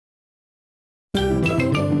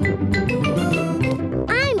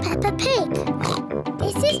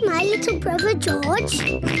little brother George.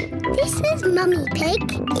 This is Mummy Pig.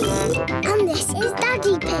 And this is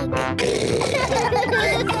Daddy Pig.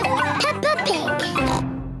 Peppa Pig.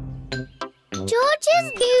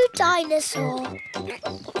 George's new dinosaur.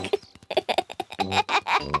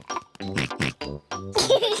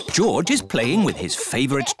 George is playing with his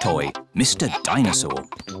favourite toy, Mr. Dinosaur.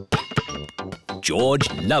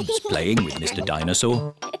 George loves playing with Mr.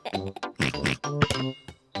 Dinosaur.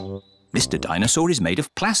 Mr. Dinosaur is made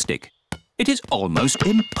of plastic. It is almost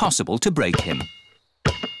impossible to break him.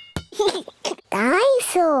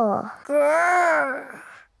 Dinosaur.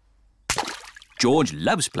 George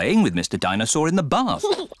loves playing with Mr. Dinosaur in the bath.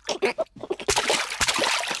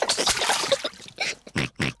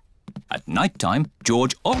 At night time,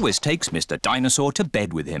 George always takes Mr. Dinosaur to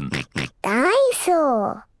bed with him.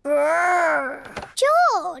 Dinosaur.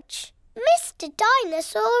 George, Mr.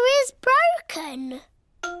 Dinosaur is broken.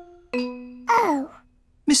 Oh.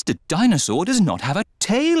 Mr. Dinosaur does not have a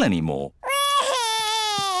tail anymore.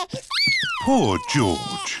 Poor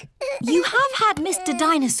George. You have had Mr.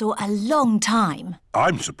 Dinosaur a long time.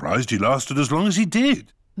 I'm surprised he lasted as long as he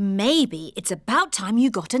did. Maybe it's about time you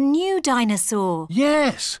got a new dinosaur.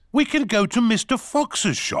 Yes, we can go to Mr.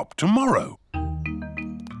 Fox's shop tomorrow.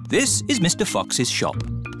 This is Mr. Fox's shop.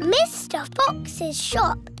 Mr. Fox's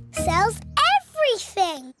shop sells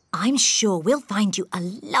everything. I'm sure we'll find you a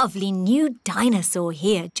lovely new dinosaur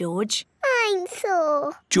here, George.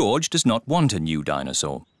 Dinosaur. George does not want a new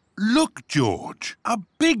dinosaur. Look, George, a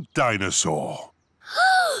big dinosaur.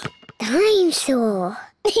 Dinosaur.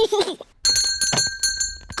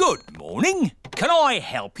 Good morning. Can I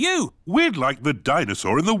help you? We'd like the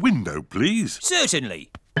dinosaur in the window, please.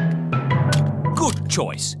 Certainly. Good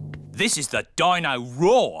choice. This is the Dino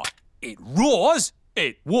Roar. It roars,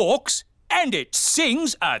 it walks, and it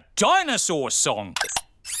sings a dinosaur song.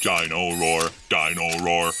 Dino roar,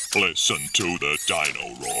 listen to the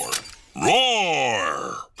dino roar.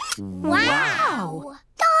 Roar! Wow!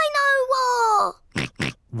 Dino Roar!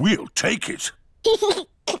 We'll take it.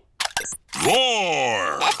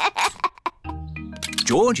 Roar!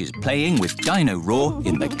 George is playing with Dino Roar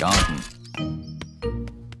in the garden.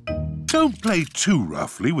 Don't play too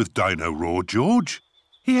roughly with Dino Roar, George.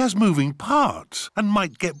 He has moving parts and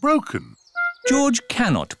might get broken. George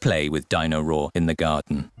cannot play with Dino Roar in the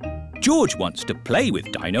garden. George wants to play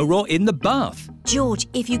with Dino Roar in the bath. George,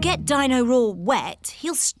 if you get Dino Roar wet,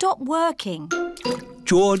 he'll stop working.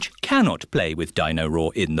 George cannot play with Dino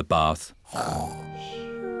Roar in the bath.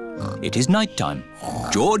 It is night time.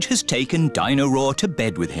 George has taken Dino Roar to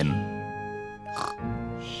bed with him.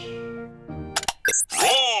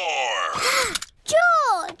 Roar!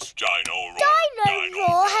 George! Dino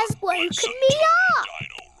Roar has woken me up.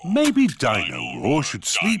 Maybe Dino Roar should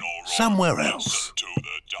sleep somewhere else.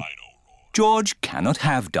 George cannot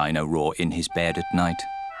have Dino Roar in his bed at night.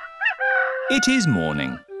 It is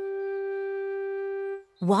morning.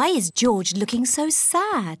 Why is George looking so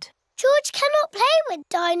sad? George cannot play with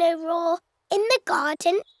Dino Roar in the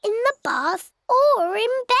garden, in the bath, or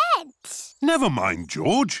in bed. Never mind,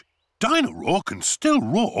 George. Dino Roar can still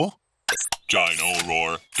roar. Dino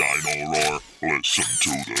roar, listen to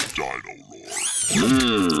the dino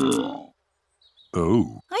roar.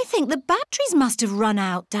 Oh. I think the batteries must have run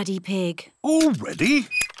out, Daddy Pig. Already?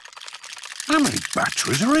 How many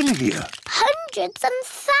batteries are in here? Hundreds and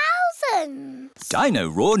thousands. Dino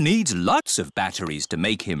Roar needs lots of batteries to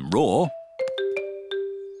make him roar.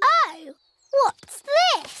 Oh, what's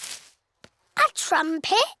this? A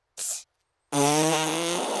trumpet?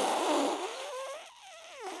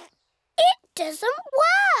 It doesn't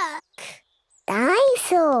work.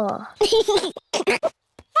 Dinosaur.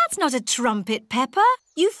 That's not a trumpet, Peppa.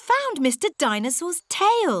 You found Mr. Dinosaur's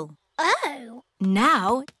tail. Oh.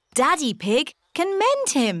 Now, Daddy Pig can mend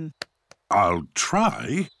him. I'll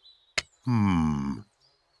try.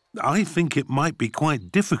 I think it might be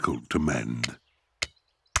quite difficult to mend.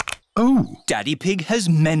 Oh! Daddy Pig has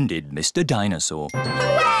mended Mr. Dinosaur.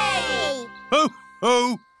 Hooray!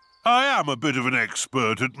 Oh! I am a bit of an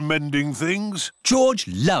expert at mending things. George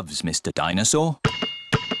loves Mr. Dinosaur.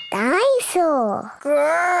 Dinosaur.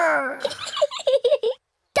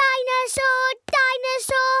 Dinosaur,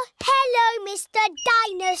 dinosaur. Hello, Mr.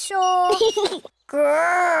 Dinosaur.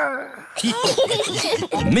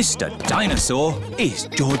 Mr. Dinosaur is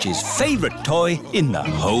George's favourite toy in the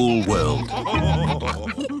whole world.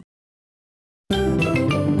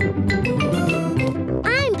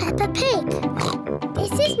 I'm Peppa Pig.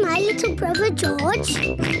 This is my little brother George.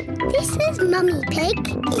 This is Mummy Pig.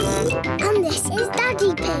 And this is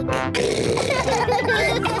Daddy Pig.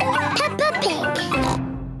 Peppa Pig.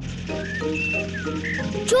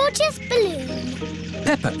 George's balloon.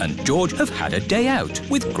 Peppa and George have had a day out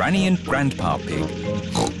with Granny and Grandpa Pig.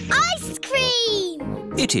 Ice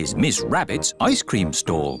cream! It is Miss Rabbit's ice cream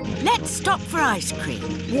stall. Let's stop for ice cream.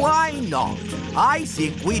 Why not? I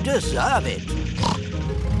think we deserve it.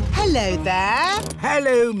 Hello there.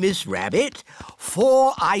 Hello, Miss Rabbit.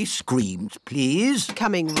 4 ice creams, please.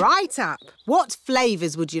 Coming right up. What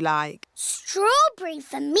flavours would you like? Strawberry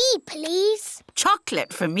for me, please.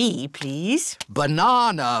 Chocolate for me, please.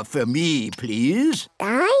 Banana for me, please.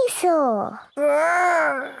 Dinosaur.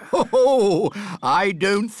 Oh, I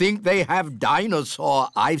don't think they have dinosaur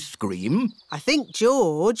ice cream. I think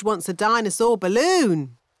George wants a dinosaur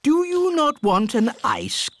balloon. Do you not want an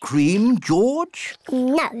ice cream, George?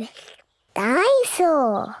 No.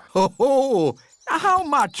 Dinosaur. Oh, how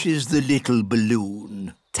much is the little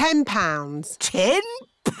balloon? £10. £10?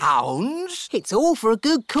 It's all for a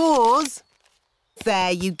good cause.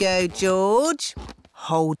 There you go, George.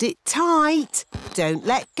 Hold it tight. Don't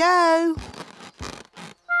let go.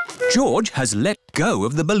 George has let go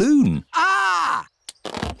of the balloon. Ah!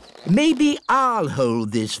 Maybe I'll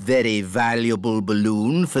hold this very valuable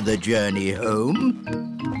balloon for the journey home.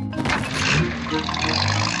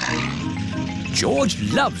 George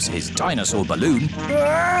loves his dinosaur balloon.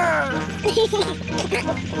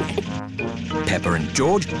 Peppa and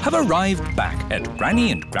George have arrived back at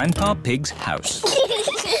Granny and Grandpa Pig's house.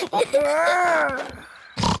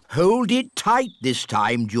 Hold it tight this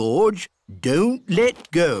time, George. Don't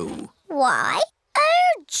let go. Why?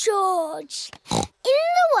 Oh, George. In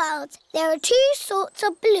the world, there are 2 sorts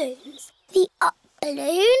of balloons. The up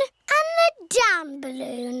balloon and the down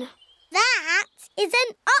balloon. That is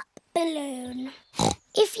an up balloon.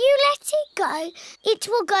 If you let it go, it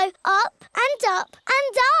will go up and up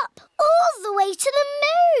and up, all the way to the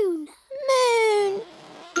moon. Moon.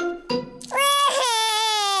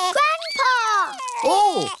 Grandpa!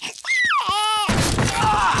 Oh!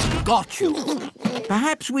 Got you.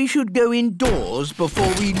 Perhaps we should go indoors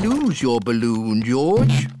before we lose your balloon,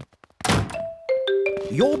 George.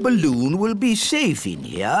 Your balloon will be safe in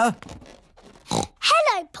here.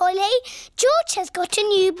 Hello, Polly. George has got a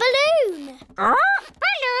new balloon. Balloon!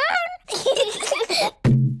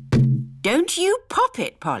 Don't you pop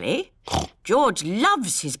it, Polly. George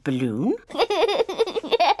loves his balloon.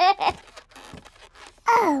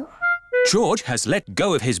 Oh. George has let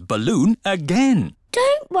go of his balloon again.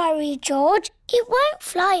 Don't worry, George. It won't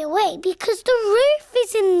fly away because the roof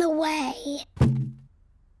is in the way.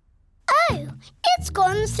 Oh, it's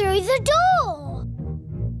gone through the door.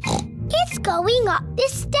 It's going up the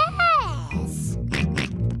stairs.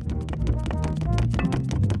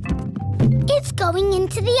 It's going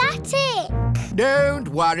into the attic. Don't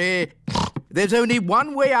worry. There's only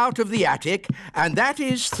one way out of the attic, and that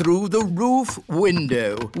is through the roof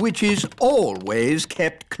window, which is always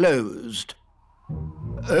kept closed.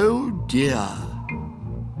 Oh, dear.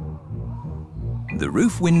 The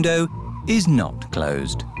roof window is not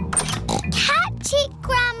closed. Catch it,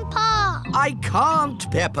 Grandpa. I can't,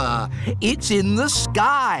 Peppa. It's in the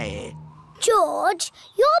sky. George,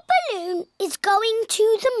 your balloon is going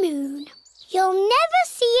to the moon. You'll never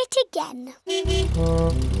see it again.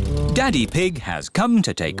 Daddy Pig has come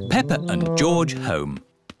to take Peppa and George home.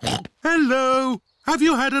 Hello. Have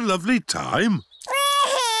you had a lovely time?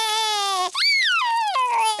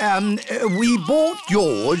 We bought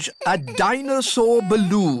George a dinosaur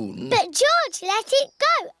balloon. But George let it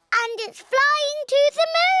go and it's flying to the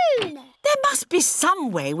moon. There must be some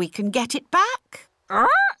way we can get it back. Balloon!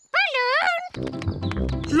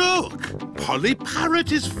 Look! Polly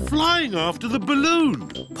Parrot is flying after the balloon.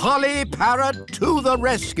 Polly Parrot to the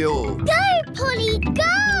rescue. Go, Polly,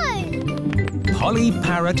 go! Polly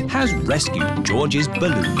Parrot has rescued George's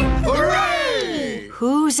balloon. Hooray!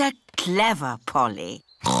 Who's a clever Polly?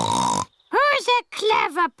 Who's a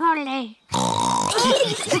clever Polly?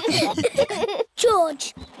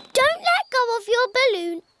 George, don't let go of your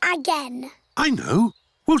balloon again. I know.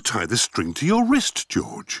 We'll tie the string to your wrist,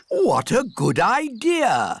 George. What a good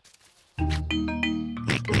idea.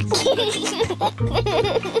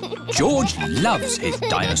 George loves his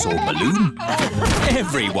dinosaur balloon.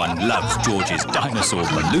 Everyone loves George's dinosaur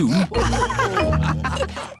balloon.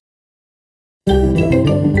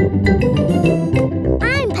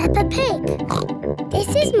 I'm Peppa Pig.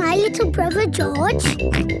 This is my little brother George.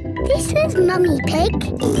 This is Mummy Pig.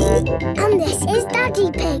 And this is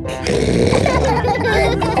Daddy Pig.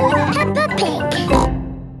 Peppa Pig.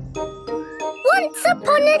 Once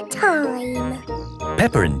upon a time.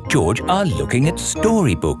 Peppa and George are looking at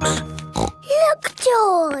storybooks. Look,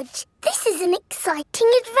 George. This is an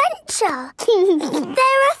exciting adventure.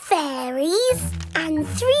 There are fairies and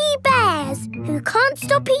 3 bears who can't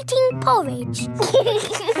stop eating porridge.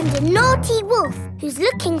 And a naughty wolf who's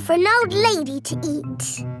looking for an old lady to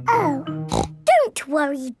eat. Oh. Don't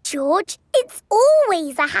worry, George. It's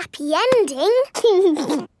always a happy ending.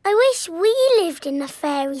 I wish we lived in a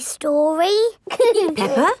fairy story.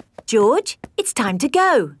 Peppa, George, it's time to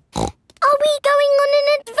go. Are we going on an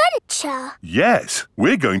adventure? Yes,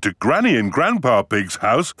 we're going to Granny and Grandpa Pig's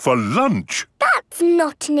house for lunch. That's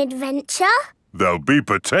not an adventure. There'll be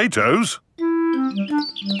potatoes. Can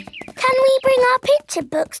we bring our picture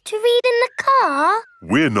books to read in the car?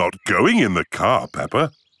 We're not going in the car,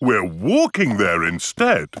 Peppa. We're walking there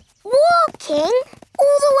instead. Walking?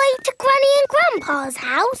 All the way to Granny and Grandpa's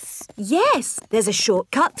house? Yes, there's a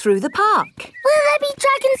shortcut through the park. Will there be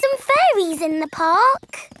dragons and fairies in the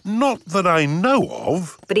park? Not that I know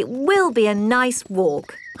of. But it will be a nice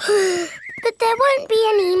walk. But there won't be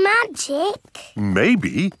any magic.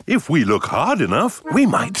 Maybe, if we look hard enough, we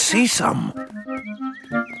might see some.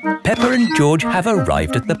 Peppa and George have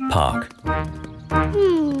arrived at the park.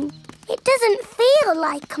 It doesn't feel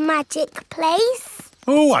like a magic place.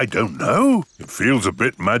 Oh, I don't know. It feels a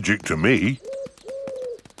bit magic to me.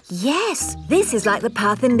 Yes, this is like the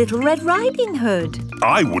path in Little Red Riding Hood.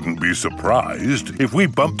 I wouldn't be surprised if we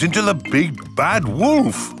bumped into the big bad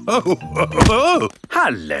wolf. Oh.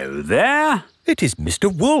 Hello there. It is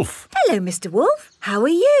Mr. Wolf. Hello, Mr. Wolf. How are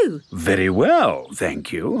you? Very well,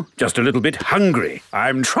 thank you. Just a little bit hungry.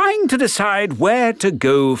 I'm trying to decide where to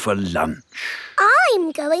go for lunch.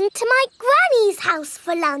 I'm going to my granny's house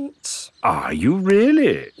for lunch. Are you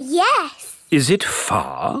really? Yes. Is it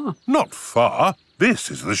far? Not far.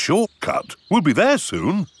 This is the shortcut. We'll be there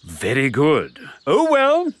soon. Very good. Oh,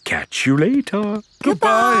 well, catch you later.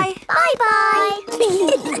 Goodbye. Bye-bye.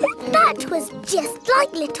 That was just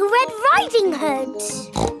like Little Red Riding Hood.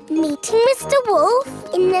 Meeting Mr.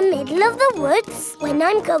 Wolf in the middle of the woods when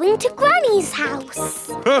I'm going to Granny's house.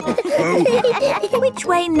 Which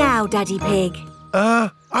way now, Daddy Pig?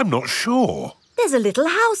 I'm not sure. There's a little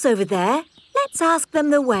house over there. Let's ask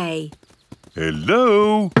them the way.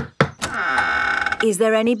 Hello? Is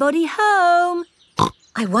there anybody home?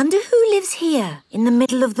 I wonder who lives here in the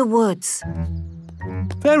middle of the woods.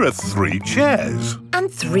 There are 3 chairs.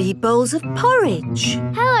 And 3 bowls of porridge.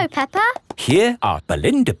 Hello, Peppa. Here are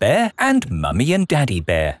Belinda Bear and Mummy and Daddy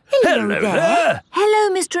Bear. Hello there.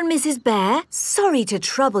 Hello, Mr. and Mrs. Bear. Sorry to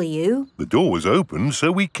trouble you. The door was open,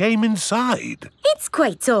 so we came inside. It's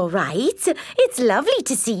quite all right. It's lovely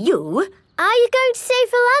to see you. Are you going to stay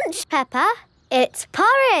for lunch, Peppa? It's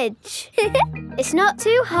porridge. It's not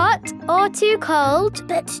too hot or too cold,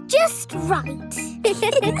 but just right.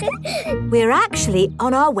 We're actually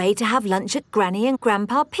on our way to have lunch at Granny and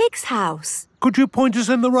Grandpa Pig's house. Could you point us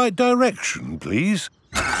in the right direction, please?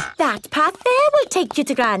 That path there will take you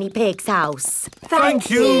to Granny Pig's house. Thank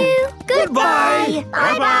you. Goodbye.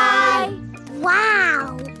 Bye-bye.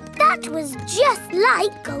 Wow, that was just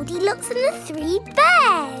like Goldilocks and the 3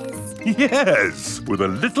 bears. Yes, with a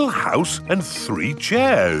little house and 3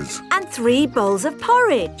 chairs. And 3 bowls of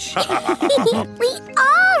porridge. We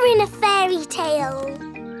are in a fairy tale.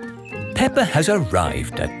 Peppa has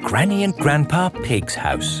arrived at Granny and Grandpa Pig's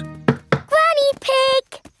house. Granny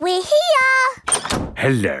Pig, we're here.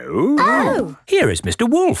 Hello? Oh. Here is Mr.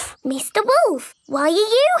 Wolf. Mr. Wolf, why are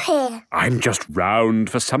you here? I'm just round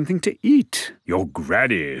for something to eat. Your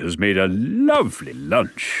granny has made a lovely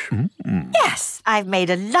lunch. Yes, I've made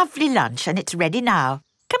a lovely lunch and it's ready now.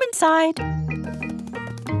 Come inside.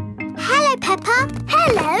 Hello, Peppa.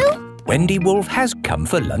 Hello. Wendy Wolf has come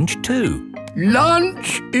for lunch too.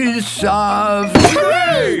 Lunch is served.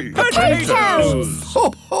 Hooray! Potatoes!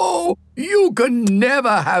 Ho, ho! You can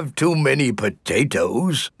never have too many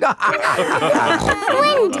potatoes. Wendy,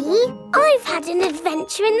 I've had an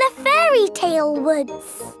adventure in the fairy tale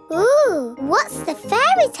woods. Ooh, what's the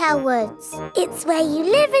fairy tale woods? It's where you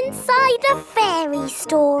live inside a fairy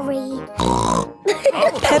story.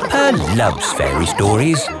 Peppa loves fairy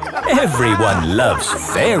stories. Everyone loves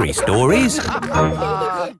fairy stories.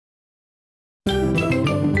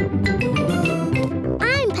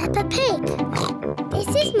 I'm Peppa Pig. This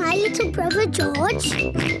is my little brother George.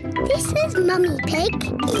 This is Mummy Pig.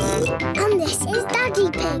 And this is Daddy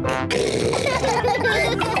Pig.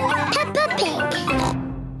 Peppa Pig.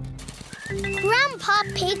 Grandpa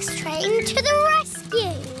Pig's train to the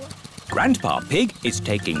rescue. Grandpa Pig is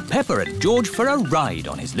taking Peppa and George for a ride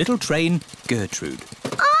on his little train, Gertrude.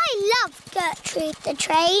 I love Gertrude the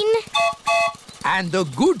train. And the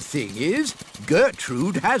good thing is,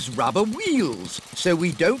 Gertrude has rubber wheels, so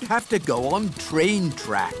we don't have to go on train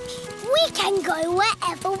tracks. We can go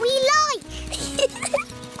wherever we like.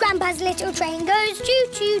 Grandpa's little train goes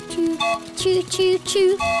choo-choo-choo,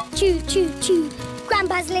 choo-choo-choo, choo-choo-choo.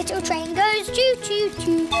 Grandpa's little train goes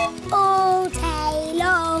choo-choo-choo all day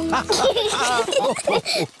long.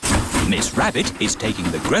 Miss Rabbit is taking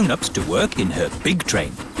the grown-ups to work in her big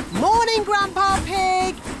train. Morning, Grandpa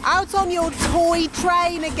Pig. Out on your toy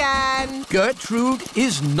train again. Gertrude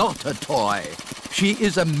is not a toy. She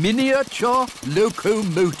is a miniature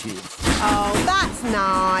locomotive. Oh, that's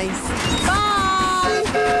nice. Bye.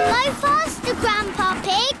 Go faster, Grandpa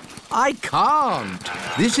Pig. I can't.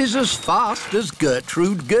 This is as fast as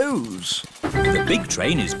Gertrude goes. The big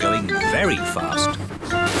train is going very fast.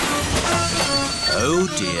 Oh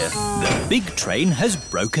dear, the big train has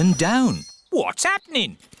broken down. What's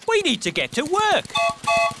happening? We need to get to work.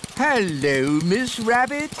 Hello, Miss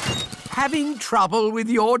Rabbit. Having trouble with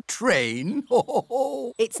your train?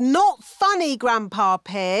 It's not funny, Grandpa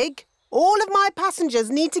Pig. All of my passengers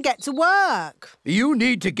need to get to work. You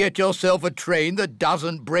need to get yourself a train that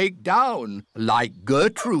doesn't break down, like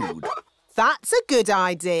Gertrude. That's a good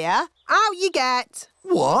idea. Out you get.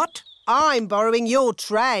 What? I'm borrowing your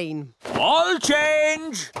train. I'll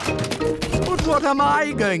change. But what am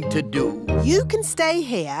I going to do? You can stay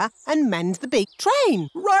here and mend the big train.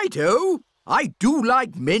 Righto. I do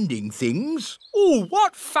like mending things. Oh,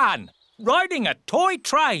 what fun! Riding a toy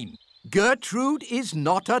train. Gertrude is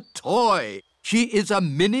not a toy. She is a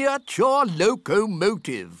miniature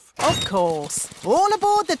locomotive. Of course. All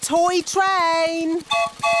aboard the toy train.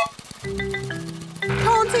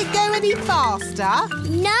 Can't it go any faster?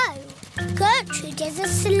 No. Gertrude is a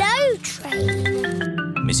slow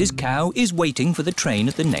train. Mrs. Cow is waiting for the train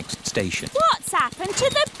at the next station. What's happened to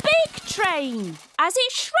the big train? Has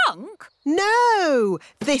it shrunk? No,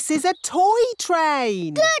 this is a toy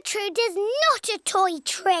train. Gertrude is not a toy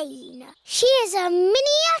train. She is a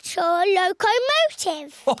miniature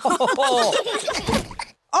locomotive.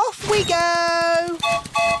 Off we go.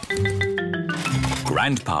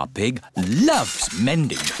 Grandpa Pig loves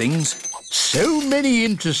mending things. So many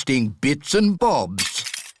interesting bits and bobs.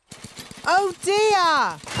 Oh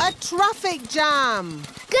dear, a traffic jam.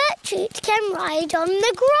 Gertrude can ride on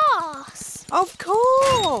the grass. Of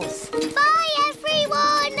course. Bye,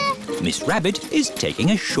 everyone. Miss Rabbit is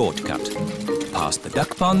taking a shortcut. Past the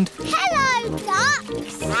duck pond. Hello,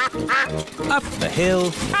 ducks. Up the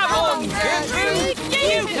hill. Come on, Gertrude.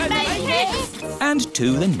 You can make it. And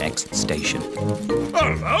to the next station.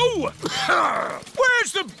 Hello!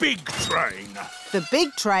 Where's the big train? The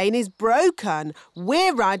big train is broken.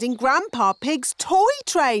 We're riding Grandpa Pig's toy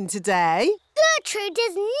train today. Gertrude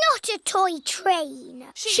is not a toy train.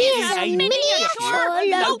 She is a miniature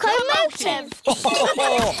locomotive.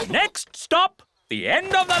 Next stop, the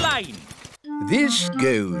end of the line. This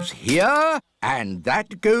goes here and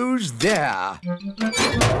that goes there.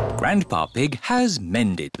 Grandpa Pig has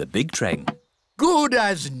mended the big train. Good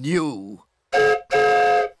as new.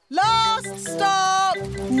 Last stop!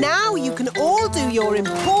 Now you can all do your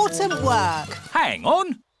important work. Hang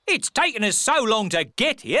on. It's taken us so long to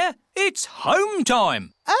get here. It's home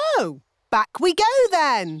time. Oh, back we go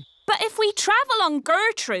then. But if we travel on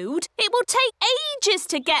Gertrude, it will take ages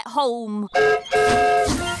to get home.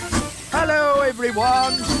 Hello,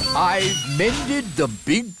 everyone. I've mended the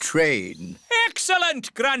big train.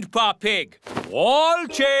 Excellent, Grandpa Pig. All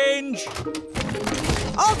change.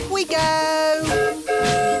 Off we go.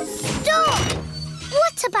 Stop!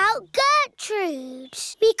 What about Gertrude?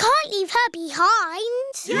 We can't leave her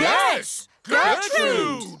behind. Yes!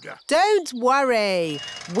 Gertrude! Don't worry.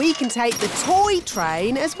 We can take the toy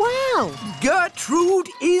train as well. Gertrude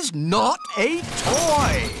is not a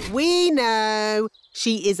toy. We know.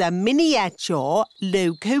 She is a miniature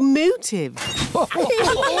locomotive.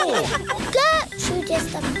 Gertrude is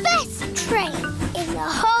the best train in the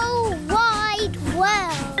whole wide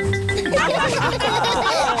world.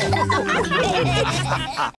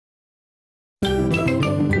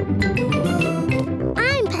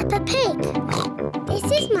 I'm Peppa Pig. This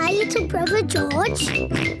is my little brother George.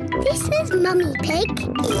 This is Mummy Pig.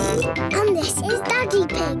 And this is Daddy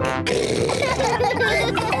Pig.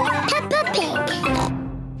 Peppa Pig.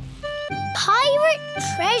 Pirate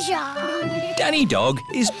treasure. Danny Dog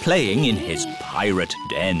is playing in his pirate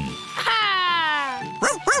den.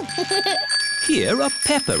 Here are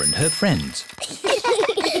Peppa and her friends.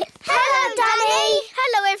 Hello, Danny.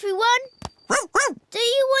 Hello, everyone. Do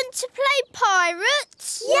you want to play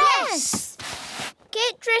pirates? Yes.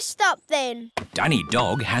 Get dressed up then. Danny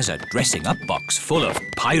Dog has a dressing up box full of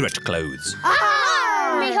pirate clothes.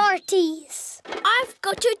 Me hearties. I've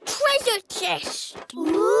got a treasure chest.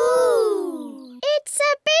 Ooh. It's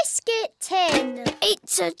a biscuit tin.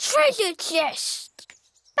 It's a treasure chest.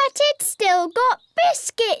 But it's still got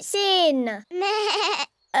biscuits in.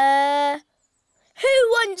 Who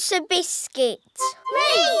wants a biscuit?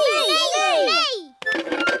 Me!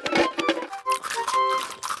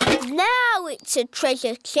 Now it's a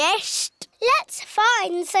treasure chest. Let's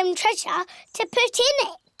find some treasure to put in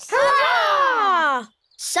it. Hurrah!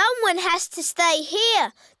 Someone has to stay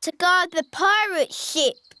here to guard the pirate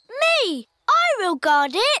ship. Me! I will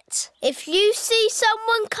guard it. If you see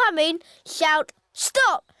someone coming, shout,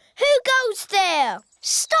 "Stop! Who goes there?"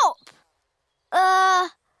 Stop!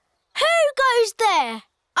 Who goes there?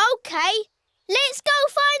 OK, let's go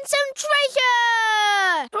find some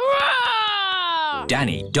treasure! Hurrah!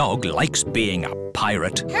 Danny Dog likes being a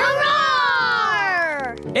pirate.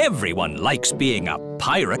 Hurrah! Everyone likes being a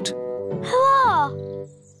pirate. Hurrah!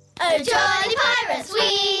 A jolly pirates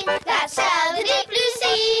we, that sail the deep blue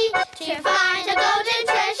sea, to find a golden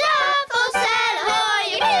treasure, full sail ahoy!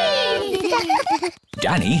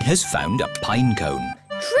 Danny has found a pine cone.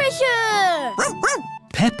 Treasure!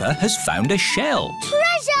 Peppa has found a shell.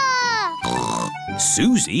 Treasure!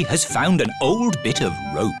 Suzy has found an old bit of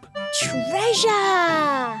rope.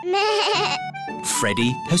 Treasure!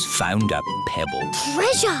 Freddie has found a pebble.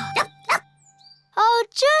 Treasure! I'll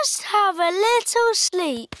just have a little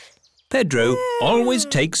sleep. Pedro always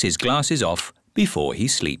takes his glasses off before he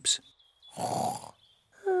sleeps.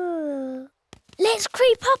 Let's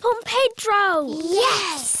creep up on Pedro.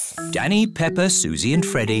 Yes! Danny, Peppa, Suzy and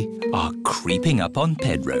Freddie are creeping up on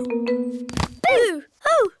Pedro. Boo!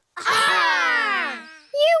 Oh! Ah!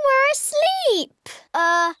 You were asleep.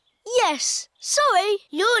 Yes. Sorry.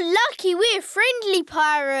 You're lucky we're friendly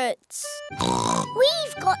pirates.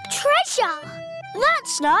 We've got treasure.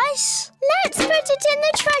 That's nice. Let's put it in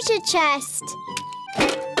the treasure chest.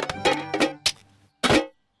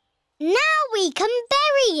 Now we can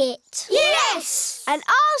bury it. Yes! And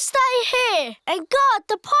I'll stay here and guard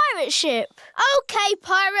the pirate ship. OK,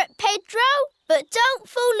 Pirate Pedro, but don't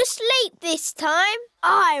fall asleep this time.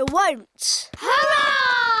 I won't.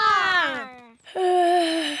 Hurrah!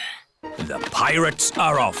 The pirates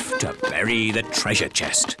are off to bury the treasure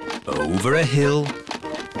chest. Over a hill,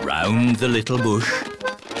 round the little bush.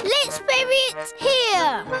 Let's bury it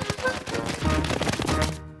here.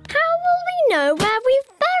 How will we know where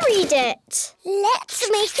we've buried it? Let's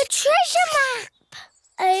make a treasure map.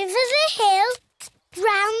 Over the hill,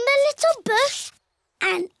 round the little bush,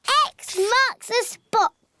 and X marks the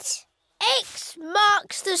spot. X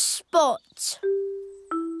marks the spot.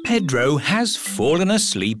 Pedro has fallen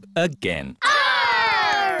asleep again.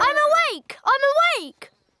 Arr! I'm awake! I'm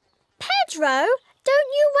awake! Pedro,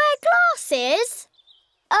 don't you wear glasses?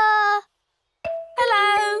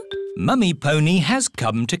 Hello? Mummy Pony has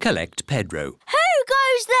come to collect Pedro. Who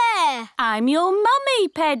goes there? I'm your mummy,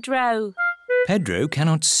 Pedro. Pedro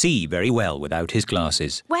cannot see very well without his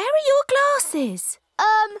glasses. Where are your glasses?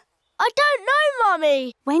 I don't know,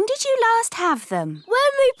 Mummy. When did you last have them?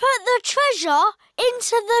 When we put the treasure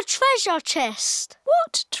into the treasure chest.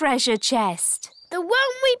 What treasure chest? The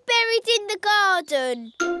one we buried in the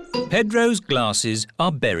garden. Pedro's glasses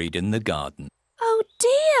are buried in the garden. Oh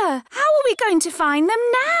dear! How are we going to find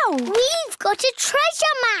them now? We've got a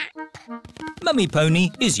treasure map. Mummy Pony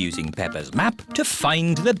is using Peppa's map to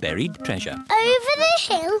find the buried treasure. Over the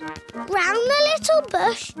hill, round the little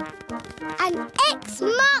bush, and X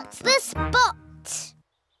marks the spot.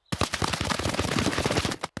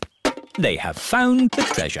 They have found the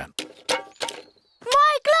treasure.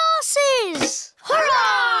 My glasses!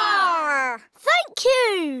 Hurrah! Thank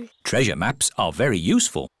you! Treasure maps are very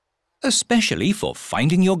useful, especially for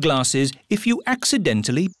finding your glasses if you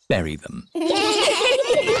accidentally bury them.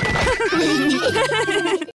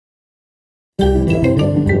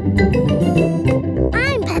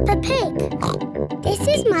 I'm Peppa Pig. This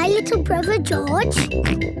is my little brother George.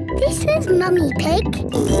 This is Mummy Pig.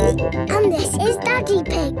 And this is Daddy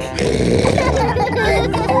Pig.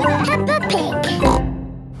 Peppa Pig.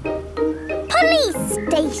 Police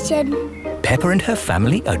station. Peppa and her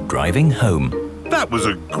family are driving home. That was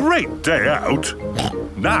a great day out.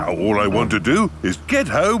 Now all I want to do is get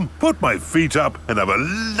home, put my feet up and have a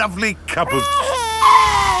lovely cup of...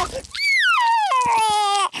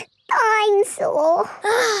 Dinosaur.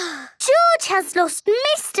 George has lost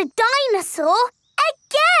Mr. Dinosaur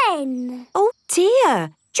again. Oh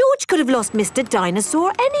dear, George could have lost Mr.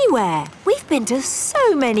 Dinosaur anywhere. We've been to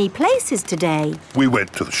so many places today. We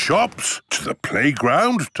went to the shops, to the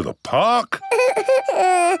playground, to the park.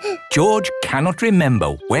 George cannot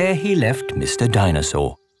remember where he left Mr.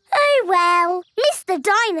 Dinosaur. Oh well, Mr.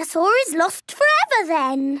 Dinosaur is lost forever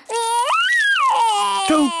then.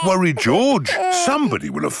 Don't worry, George. Somebody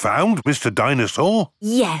will have found Mr. Dinosaur.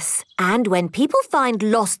 Yes, and when people find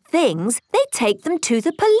lost things, they take them to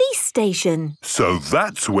the police station. So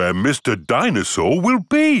that's where Mr. Dinosaur will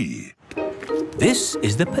be. This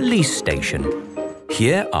is the police station.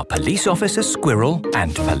 Here are Police Officer Squirrel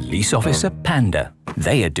and Police Officer Panda.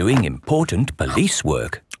 They are doing important police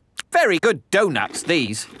work. Very good doughnuts,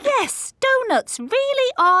 these. Yes, doughnuts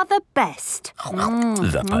really are the best.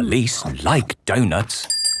 The police like donuts.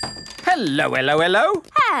 Hello, hello, hello.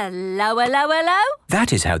 Hello, hello, hello.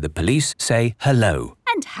 That is how the police say hello.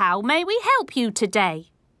 And how may we help you today?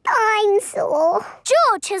 Dinosaur.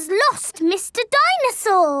 George has lost Mr.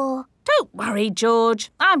 Dinosaur. Don't worry,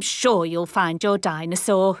 George. I'm sure you'll find your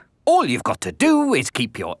dinosaur. All you've got to do is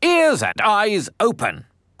keep your ears and eyes open.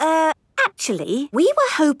 Actually, we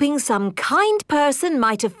were hoping some kind person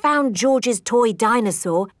might have found George's toy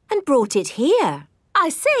dinosaur and brought it here. I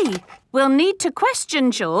see. We'll need to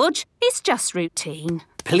question George. It's just routine.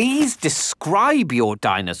 Please describe your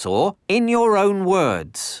dinosaur in your own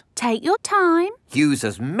words. Take your time. Use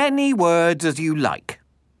as many words as you like.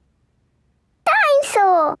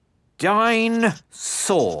 Dinosaur.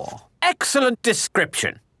 Dinosaur. Excellent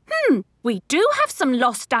description. We do have some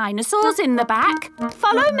lost dinosaurs in the back.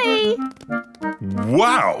 Follow me.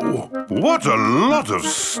 Wow! What a lot of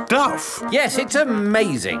stuff! Yes, it's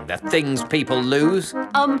amazing the things people lose.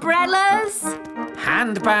 Umbrellas.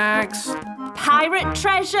 Handbags. Pirate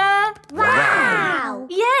treasure. Wow!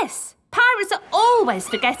 Yes, pirates are always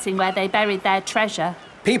forgetting where they buried their treasure.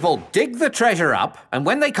 People dig the treasure up, and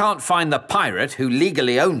when they can't find the pirate who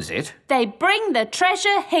legally owns it, they bring the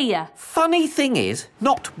treasure here. Funny thing is,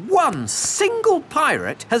 not one single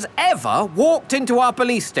pirate has ever walked into our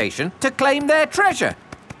police station to claim their treasure.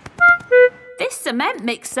 This cement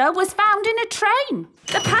mixer was found in a train.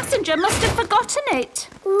 The passenger must have forgotten it.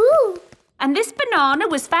 Ooh. And this banana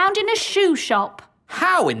was found in a shoe shop.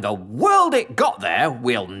 How in the world it got there,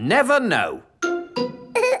 we'll never know.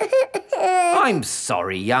 I'm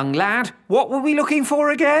sorry, young lad. What were we looking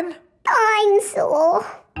for again? Dinosaur.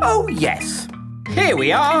 Oh, yes. Here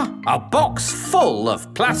we are, a box full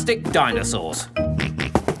of plastic dinosaurs.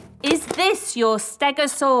 Is this your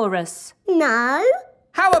Stegosaurus? No.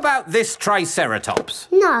 How about this Triceratops?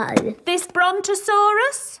 No. This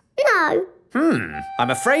Brontosaurus? No.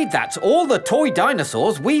 I'm afraid that's all the toy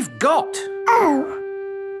dinosaurs we've got. Oh.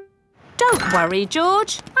 Don't worry,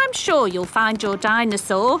 George. I'm sure you'll find your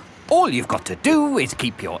dinosaur. All you've got to do is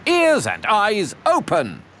keep your ears and eyes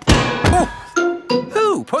open. Oh,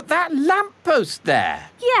 who put that lamppost there?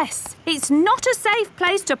 Yes, it's not a safe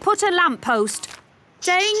place to put a lamppost.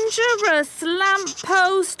 Dangerous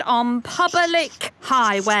lamppost on public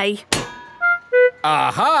highway.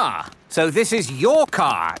 Aha! So this is your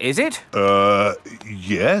car, is it?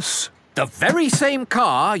 Yes. The very same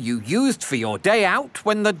car you used for your day out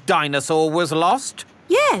when the dinosaur was lost?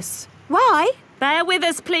 Yes. Why? Bear with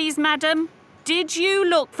us, please, madam. Did you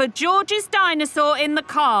look for George's dinosaur in the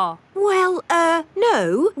car? Well,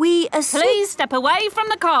 no. We Please step away from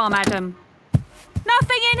the car, madam.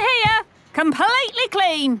 Nothing in here. Completely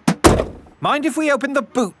clean. Mind if we open the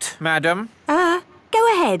boot, madam? Go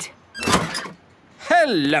ahead.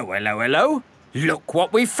 Hello, hello, hello. Look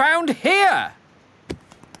what we found here.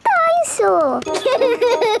 Dinosaur.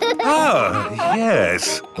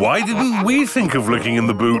 Yes. Why didn't we think of looking in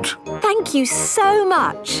the boot? Thank you so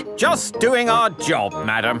much. Just doing our job,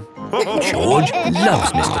 madam. George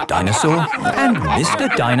loves Mr. Dinosaur, and Mr.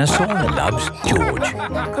 Dinosaur loves George.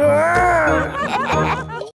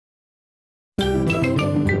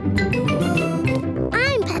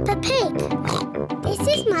 I'm Peppa Pig. This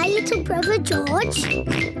is my little brother George.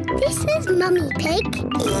 This is Mummy Pig.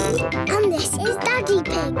 And this is Daddy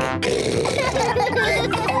Pig.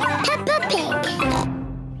 Peppa Pig.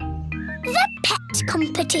 The pet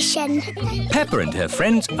competition. Peppa and her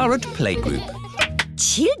friends are at playgroup.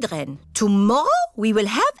 Children, tomorrow we will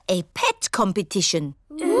have a pet competition.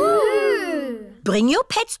 Ooh. Bring your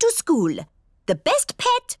pets to school. The best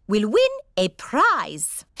pet will win a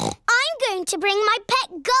prize. I'm going to bring my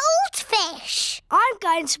pet goldfish. I'm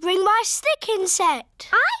going to bring my sticking set.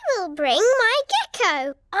 I will bring my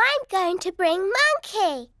gecko. I'm going to bring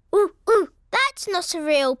Monkey. Ooh, that's not a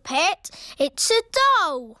real pet. It's a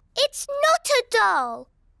doll. It's not a doll.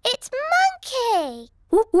 It's Monkey.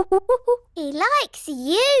 He likes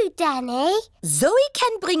you, Danny. Zoe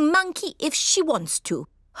can bring Monkey if she wants to.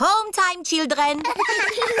 Home time, children.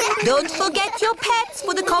 Don't forget your pets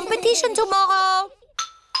for the competition tomorrow.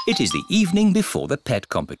 It is the evening before the pet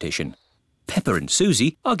competition. Peppa and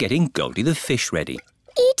Suzy are getting Goldie the fish ready.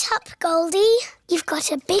 Eat up, Goldie. You've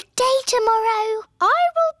got a big day tomorrow. I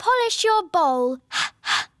will polish your bowl.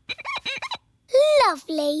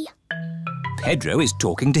 Lovely. Pedro is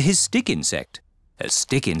talking to his stick insect. A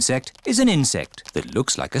stick insect is an insect that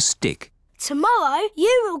looks like a stick. Tomorrow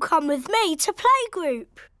you will come with me to playgroup.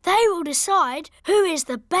 They will decide who is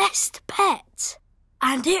the best pet.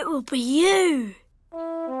 And it will be you.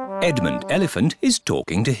 Edmund Elephant is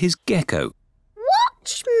talking to his gecko.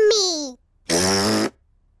 Watch me. Now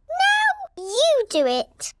you do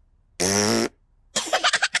it.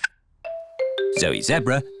 Zoe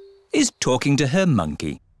Zebra is talking to her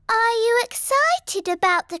monkey. Are you excited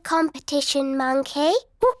about the competition, Monkey?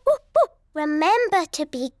 Remember to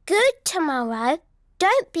be good tomorrow.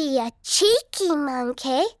 Don't be a cheeky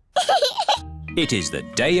monkey. It is the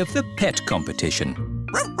day of the pet competition.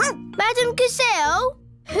 Madam Gazelle,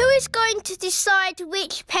 who is going to decide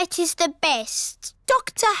which pet is the best?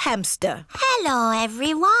 Dr. Hamster. Hello,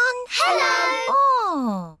 everyone. Hello.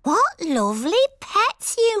 Oh, what lovely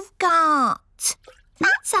pets you've got.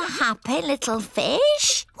 That's a happy little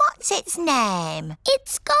fish. What's its name?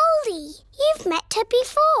 It's Goldie. You've met her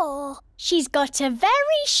before. She's got a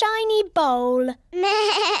very shiny bowl.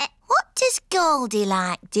 What does Goldie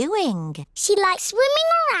like doing? She likes swimming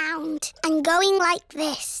around and going like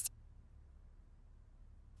this.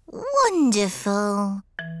 Wonderful.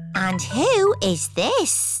 And who is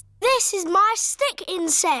this? This is my stick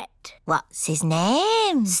insect. What's his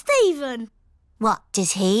name? Stephen. What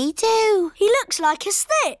does he do? He looks like a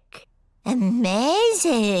stick.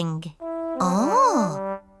 Amazing.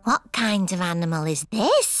 Oh, what kind of animal is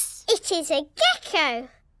this? It is a gecko.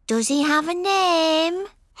 Does he have a name?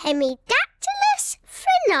 Hemidactylus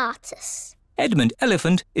frenatus. Edmund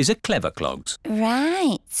Elephant is a clever clogs.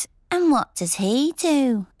 Right. And what does he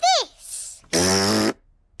do? This.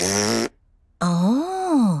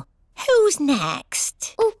 Oh, who's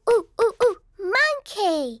next? Ooh, ooh, ooh, ooh,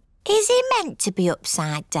 Monkey. Is he meant to be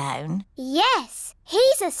upside down? Yes,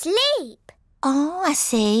 he's asleep. Oh, I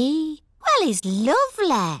see. Well, he's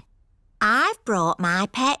lovely. I've brought my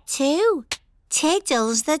pet too.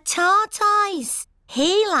 Tiddles the tortoise.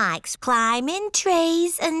 He likes climbing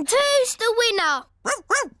trees and... Who's the winner?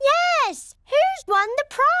 Yes, who's won the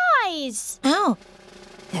prize? Oh,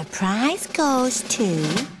 the prize goes to...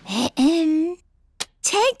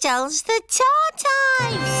 Tiddles the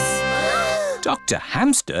tortoise. Dr.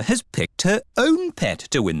 Hamster has picked her own pet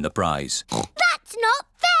to win the prize. That's not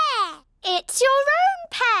fair. It's your own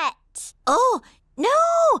pet. Oh,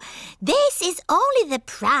 no. This is only the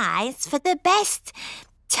prize for the best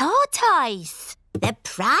tortoise. The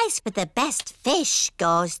prize for the best fish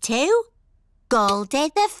goes to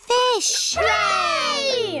Goldie the fish.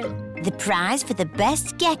 Hooray! The prize for the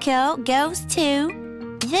best gecko goes to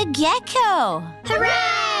the gecko.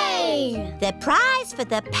 Hooray! The prize for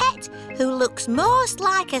the pet who looks most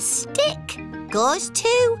like a stick goes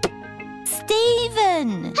to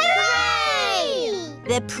Stephen. Hooray!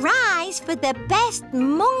 The prize for the best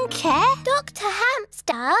monkey... Dr.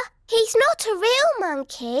 Hamster, he's not a real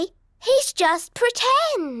monkey. He's just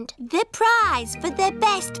pretend. The prize for the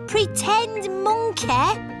best pretend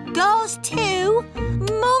monkey goes to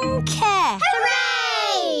Monkey.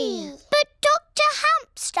 Hooray! But Dr.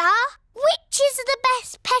 Hamster, which is the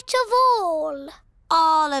best pet of all?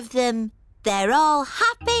 All of them. They're all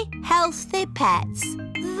happy, healthy pets.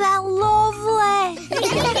 They're lovely.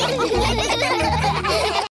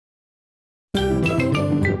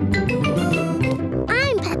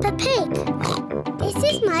 I'm Peppa Pig. This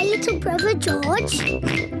is my little brother George.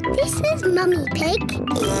 This is Mummy Pig.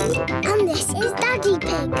 And this is Daddy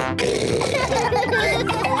Pig.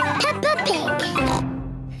 Peppa Pig.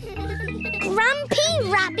 Grumpy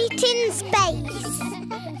Rabbit in Space.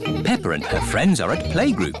 Peppa and her friends are at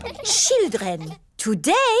playgroup. Children,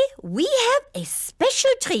 today we have a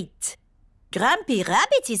special treat. Grumpy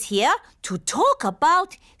Rabbit is here to talk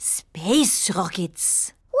about space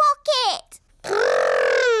rockets. Rocket!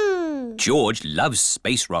 George loves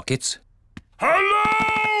space rockets. Hello,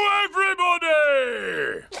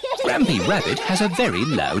 everybody! Grumpy Rabbit has a very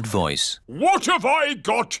loud voice. What have I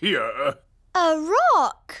got here? A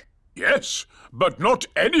rock. Yes, but not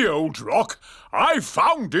any old rock. I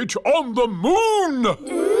found it on the moon.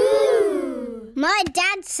 Ooh. My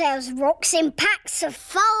dad sells rocks in packs of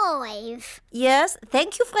 5. Yes,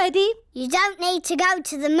 thank you, Freddy. You don't need to go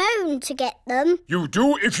to the moon to get them. You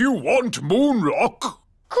do if you want moon rock.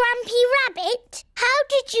 Grumpy Rabbit, how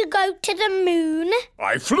did you go to the moon?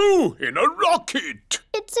 I flew in a rocket.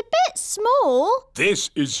 It's a bit small. This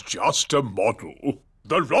is just a model.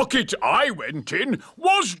 The rocket I went in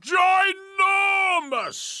was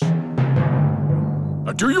ginormous.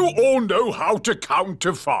 Do you all know how to count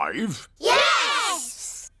to 5?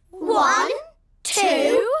 Yes! 1,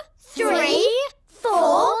 2, 3,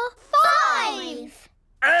 4, 5.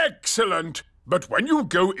 Excellent! But when you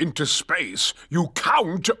go into space, you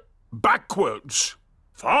count backwards.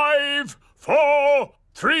 5, 4,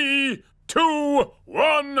 3, 2,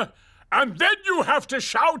 1. And then you have to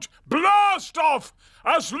shout blast off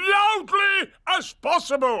as loudly as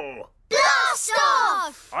possible. Blast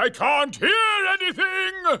off! I can't hear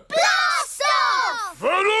anything. Blast off!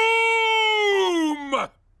 Vroom!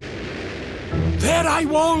 There I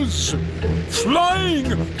was,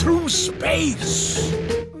 flying through space.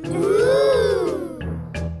 Ooh!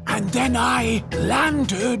 And then I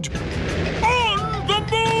landed on the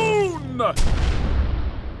moon.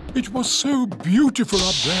 It was so beautiful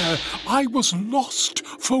up there, I was lost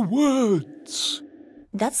for words.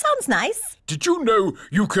 That sounds nice. Did you know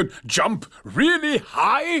you can jump really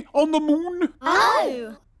high on the moon?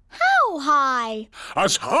 Oh! How high?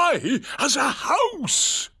 As high as a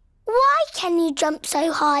house. Why can you jump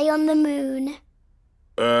so high on the moon?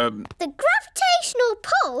 The gravitational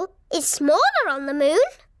pull is smaller on the moon.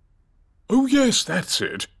 Oh, yes, that's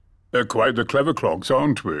it. They're quite the clever clogs,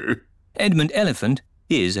 aren't we? Edmund Elephant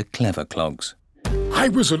is a clever clogs. I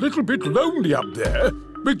was a little bit lonely up there,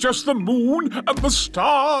 with just the moon and the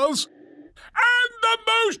stars. And the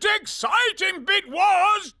most exciting bit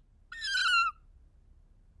was...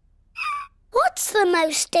 What's the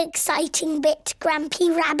most exciting bit,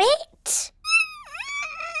 Grampy Rabbit?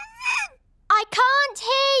 I can't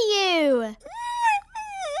hear you.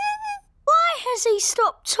 Why has he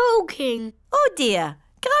stopped talking? Oh dear,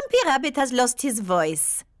 Grampy Rabbit has lost his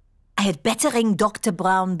voice. I had better ring Dr.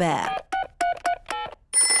 Brown Bear.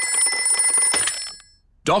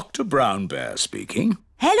 Dr. Brown Bear speaking.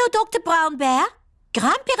 Hello, Dr. Brown Bear.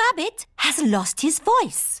 Grampy Rabbit has lost his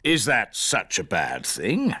voice. Is that such a bad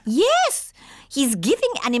thing? Yes, he's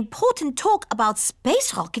giving an important talk about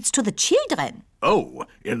space rockets to the children. Oh,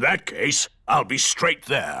 in that case, I'll be straight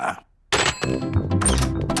there.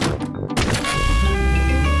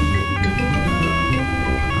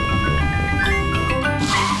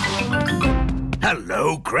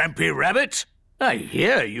 Hello, Grampy Rabbit. I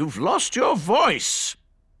hear you've lost your voice.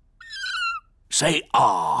 Say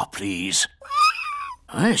ah, please.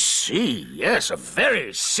 I see, yes, a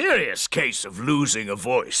very serious case of losing a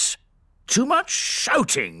voice. Too much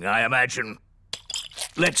shouting, I imagine.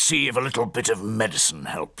 Let's see if a little bit of medicine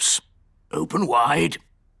helps. Open wide.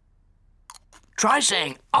 Try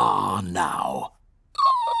saying ah now.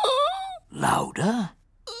 Louder.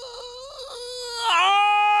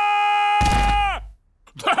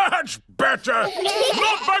 That's better!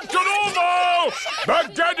 Not back to normal!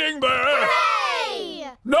 But getting there!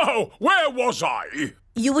 Hooray! Now, where was I?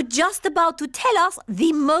 You were just about to tell us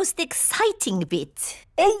the most exciting bit.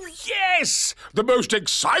 Oh, yes! The most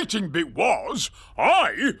exciting bit was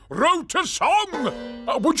I wrote a song.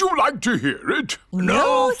 Would you like to hear it?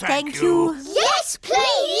 No, thank you. Yes,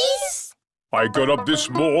 please! I got up this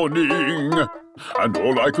morning and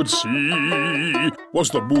all I could see was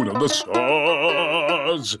the moon and the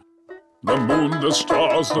stars. The moon, the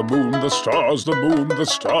stars, the moon, the stars, the moon, the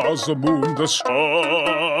stars, the moon, the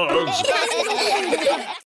stars.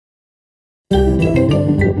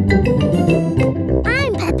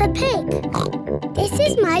 I'm Peppa Pig. This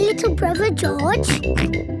is my little brother George.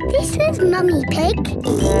 This is Mummy Pig.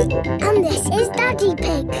 And this is Daddy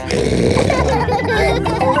Pig.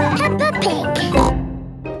 Peppa Pig.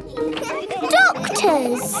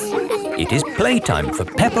 Doctors. It is playtime for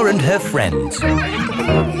Peppa and her friends.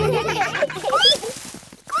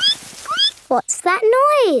 What's that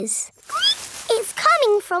noise? It's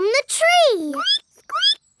coming from the tree.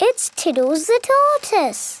 It's Tiddles the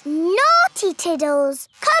tortoise. Naughty Tiddles!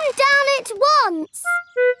 Come down at once!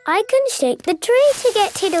 I can shake the tree to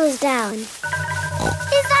get Tiddles down. Is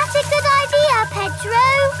that a good idea, Pedro?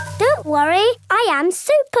 Don't worry, I am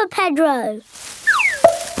Super Pedro.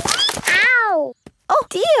 Ow! Oh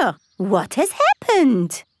dear, what has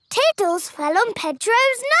happened? Tiddles fell on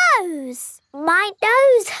Pedro's nose. My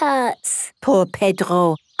nose hurts. Poor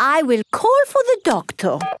Pedro. I will call for the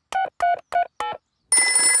doctor.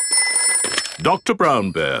 Dr.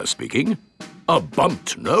 Brown Bear speaking. A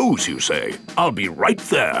bumped nose, you say? I'll be right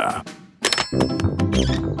there.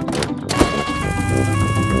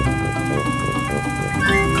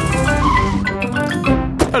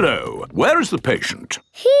 Hello. Where is the patient?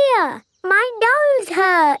 Here. My nose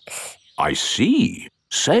hurts. I see.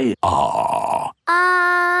 Say ah.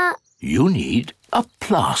 You need a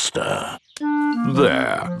plaster.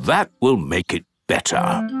 There. That will make it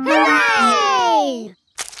better. Hooray!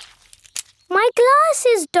 My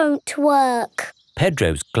glasses don't work.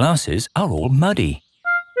 Pedro's glasses are all muddy.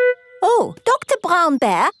 Oh, Dr. Brown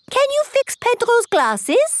Bear, can you fix Pedro's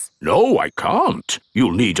glasses? No, I can't.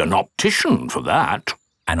 You'll need an optician for that.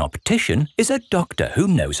 An optician is a doctor who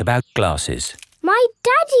knows about glasses. My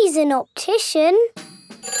daddy's an optician.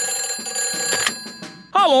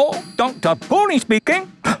 Hello, Dr. Pony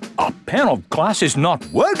speaking. A pair of glasses not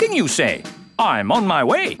working, you say? I'm on my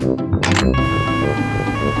way.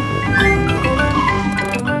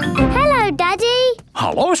 Hello, Daddy.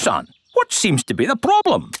 Hello, son. What seems to be the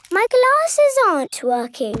problem? My glasses aren't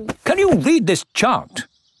working. Can you read this chart?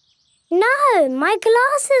 No, my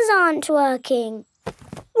glasses aren't working.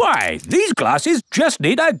 Why, these glasses just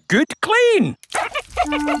need a good clean.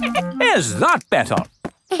 Is that better?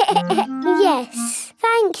 Yes,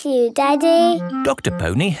 thank you, Daddy. Dr.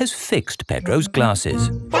 Pony has fixed Pedro's glasses.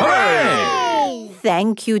 Hooray!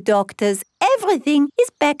 Thank you, doctors. Everything is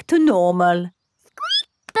back to normal.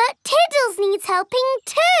 But Tiddles needs helping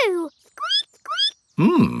too.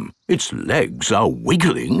 Its legs are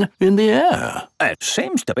wiggling in the air. It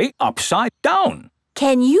seems to be upside down.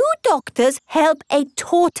 Can you doctors help a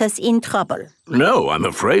tortoise in trouble? No, I'm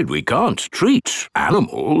afraid we can't treat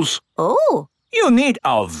animals. Oh. You need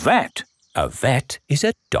a vet. A vet is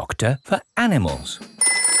a doctor for animals.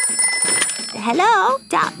 Hello,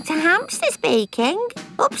 Dr. Hamster speaking.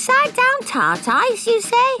 Upside down tortoise, you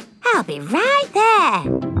say? I'll be right there.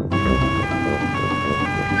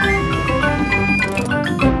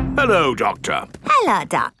 Hello, Doctor. Hello,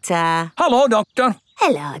 Doctor. Hello, Doctor.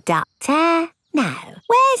 Hello, Doctor. Now,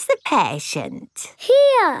 where's the patient?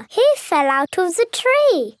 Here, he fell out of the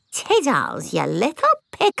tree. Tiddles, you little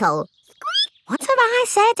pickle. What have I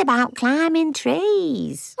said about climbing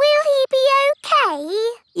trees? Will he be okay?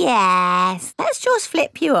 Yes, let's just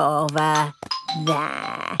flip you over.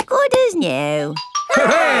 There, good as new.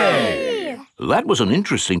 Hooray! That was an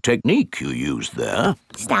interesting technique you used there.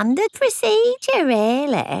 Standard procedure,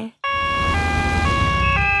 really.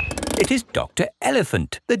 It is Dr.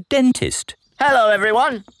 Elephant, the dentist. Hello,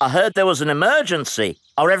 everyone. I heard there was an emergency.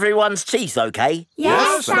 Are everyone's teeth okay?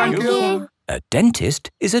 Yes, thank you. A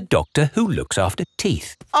dentist is a doctor who looks after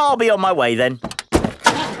teeth. I'll be on my way then.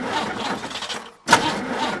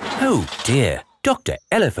 Oh dear, Dr.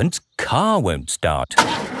 Elephant's car won't start.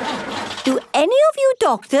 Do any of you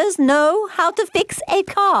doctors know how to fix a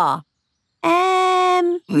car?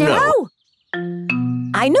 No.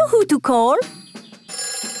 I know who to call.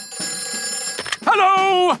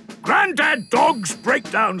 Hello! Grandad Dog's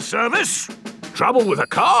breakdown service. Trouble with a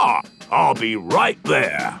car. I'll be right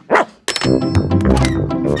there.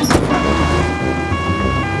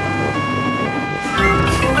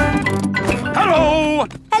 Hello!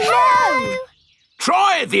 Hello!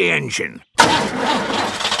 Try the engine.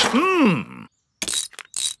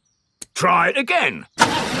 Try it again.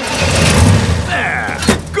 There!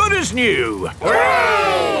 Good as new.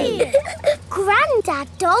 Hooray! Grandad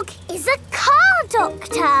Dog is a car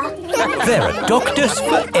doctor. There are doctors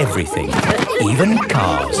for everything, even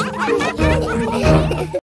cars.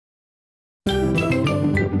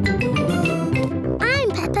 I'm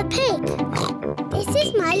Peppa Pig. This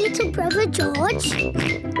is my little brother George.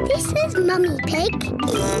 This is Mummy Pig.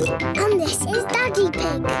 And this is Daddy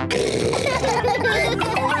Pig.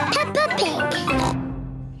 Peppa Pig.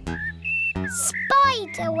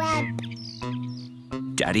 Spider web.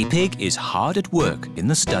 Daddy Pig is hard at work in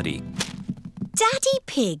the study. Daddy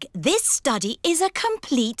Pig, this study is a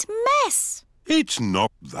complete mess. It's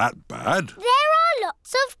not that bad. There are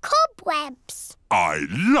lots of cobwebs. I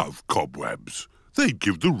love cobwebs. They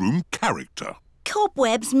give the room character.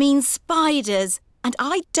 Cobwebs mean spiders, and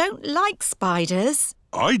I don't like spiders.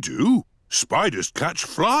 I do. Spiders catch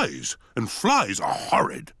flies, and flies are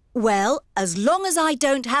horrid. Well, as long as I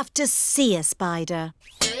don't have to see a spider.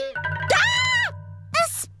 A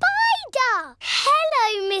spider!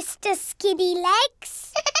 Hello, Mr. Skinny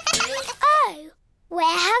Legs. Oh,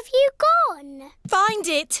 where have you gone? Find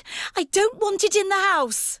it. I don't want it in the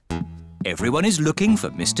house. Everyone is looking for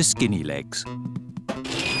Mr. Skinny Legs.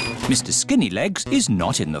 Mr. Skinny Legs is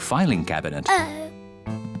not in the filing cabinet. Oh.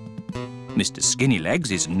 Mr. Skinny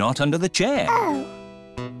Legs is not under the chair. Oh.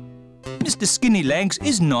 Mr. Skinny Legs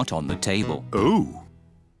is not on the table. Oh.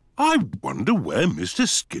 I wonder where Mr.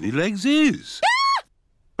 Skinny Legs is.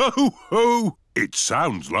 Oh, ho! It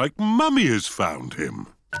sounds like Mummy has found him.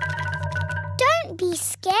 Don't be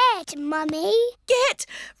scared, Mummy. Get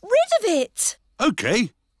rid of it.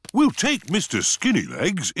 OK, we'll take Mr. Skinny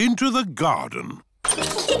Legs into the garden.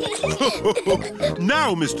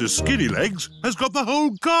 Now Mr. Skinny Legs has got the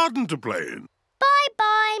whole garden to play in.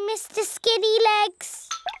 Bye-bye, Mr. Skinny Legs.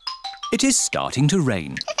 It is starting to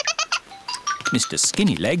rain. Mr.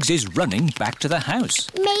 Skinnylegs is running back to the house.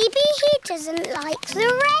 Maybe he doesn't like the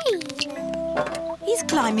rain. He's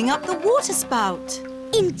climbing up the water spout.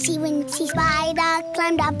 Incy Wincy Spider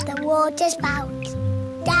climbed up the water spout.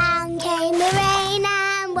 Down came the rain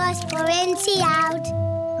and washed poor Incy out.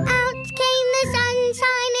 Out came the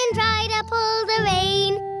sunshine and dried up all the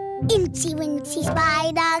rain. Incy Wincy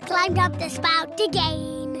Spider climbed up the spout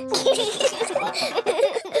again.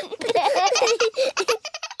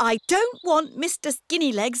 I don't want Mr.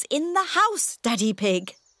 Skinnylegs in the house, Daddy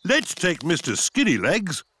Pig. Let's take Mr.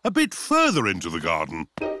 Skinnylegs a bit further into the garden.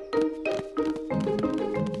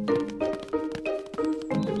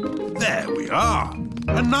 There we are.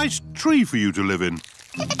 A nice tree for you to live in.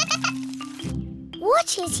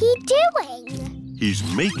 What is he doing? He's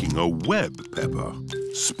making a web, Peppa.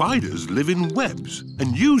 Spiders live in webs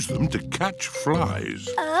and use them to catch flies.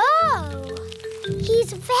 Oh,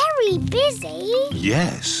 he's very busy.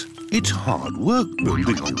 Yes, it's hard work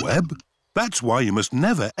building a web. That's why you must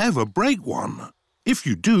never, ever break one. If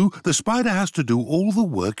you do, the spider has to do all the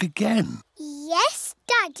work again. Yes,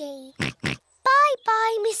 Daddy.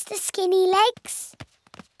 Bye-bye, Mr. Skinnylegs.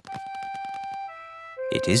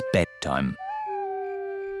 It is bedtime.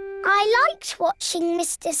 I liked watching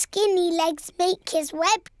Mr. Skinnylegs make his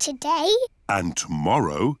web today. And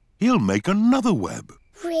tomorrow, he'll make another web.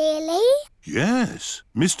 Really? Yes,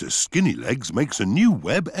 Mr. Skinnylegs makes a new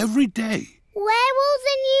web every day. Where will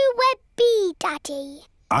the new web be, Daddy?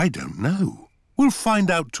 I don't know. We'll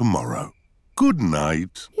find out tomorrow. Good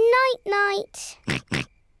night. Night-night.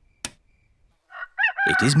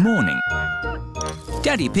 It is morning.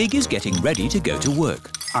 Daddy Pig is getting ready to go to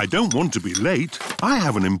work. I don't want to be late. I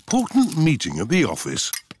have an important meeting at the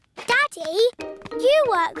office. Daddy, you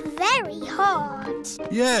work very hard.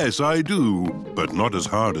 Yes, I do, but not as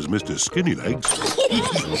hard as Mr. Skinnylegs.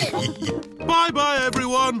 Bye-bye,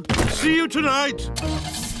 everyone. See you tonight.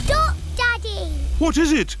 Stop, Daddy. What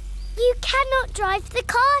is it? You cannot drive the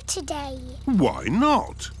car today. Why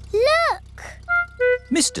not? Look.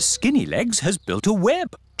 Mr. Skinnylegs has built a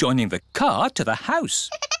web, joining the car to the house.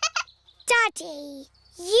 Daddy,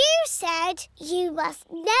 you said you must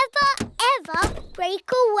never, ever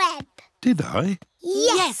break a web. Did I?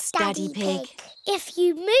 Yes, Daddy Pig. If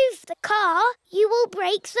you move the car, you will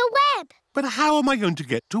break the web. But how am I going to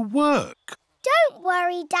get to work? Don't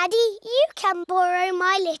worry, Daddy. You can borrow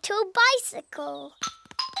my little bicycle.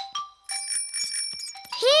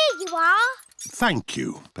 Here you are. Thank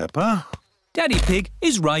you, Peppa. Daddy Pig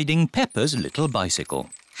is riding Peppa's little bicycle.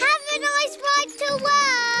 Have a nice ride to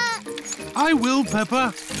work. I will,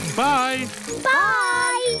 Peppa. Bye.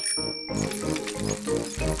 Bye.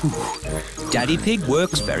 Daddy Pig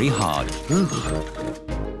works very hard.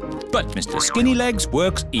 But Mr. Skinnylegs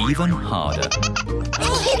works even harder.